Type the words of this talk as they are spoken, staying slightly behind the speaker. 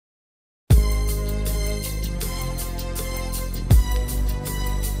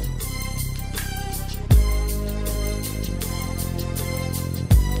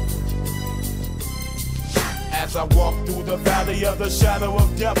As I walk through the valley of the shadow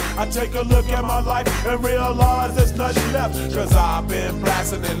of death, I take a look at my life and realize there's nothing left. Cause I've been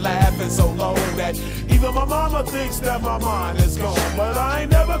blasting and laughing so long that even my mama thinks that my mind is gone. But I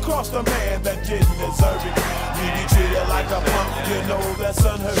ain't never crossed a man that didn't deserve it. You be treated like a punk, you know that's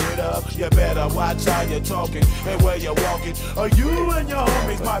unheard of. You better watch how you're talking and where you're walking, or you and your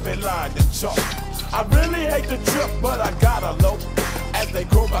homies might be lying to chalk. I really hate the trip, but I gotta low. As they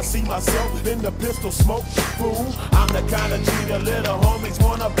croak, I see myself in the pistol smoke. Fool, I'm the kind of G the little homies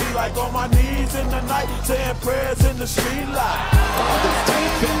wanna be like, on my knees in the night, saying prayers in the street light. The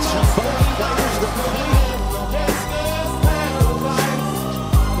defense from both players, the play.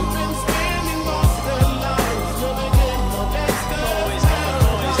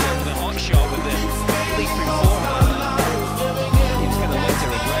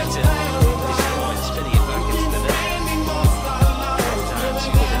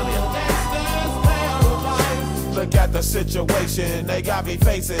 Look at the situation they got me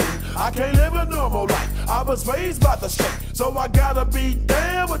facing. I can't live a normal life. I was raised by the state, so I gotta be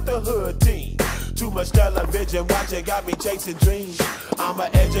down with the hood team. Too much television watching got me chasing dreams. I'm an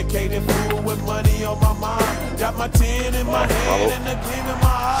educated fool with money on my mind. Got my 10 in my hand and a gleam in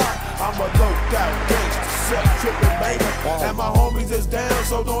my eye. I'm a loped out gangster, set tripping banger. And my homies is down,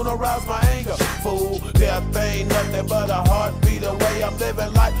 so don't arouse my anger. Fool, death ain't nothing but a heartbeat away. I'm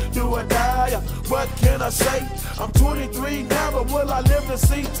living life, do or die. What can I say? I'm 23 now, but will I live to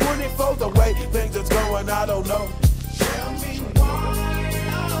see 24? The way things is going, I don't know. Tell me why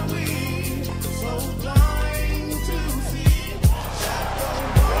are we so blind to see that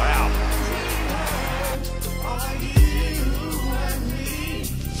the Wow. are you and me?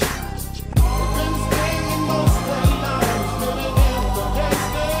 We've been spending most of our lives living in the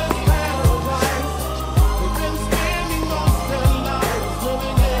gangster's paradise. We've been spending most of our lives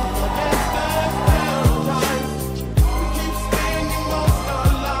living in the gangster's paradise. We keep spending most of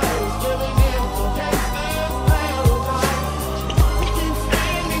our lives living in the gangster's paradise. We keep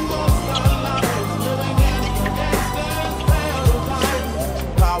spending most of our lives living in the gangster's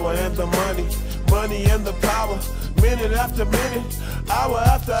paradise. Power and the money, money and the power. Minute after minute, hour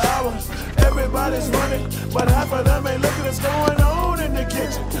after hour, everybody's running, but half of them ain't looking what's going on in the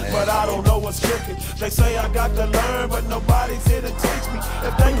kitchen. But I don't know what's cooking. They say I got to learn, but nobody's here to teach me.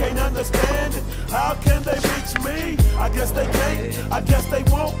 If they can't understand it, how can they reach me? I guess they can't, I guess they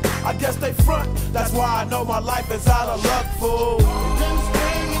won't, I guess they front. That's why I know my life is out of luck, fool. We've been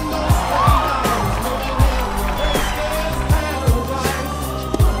spending most of our lives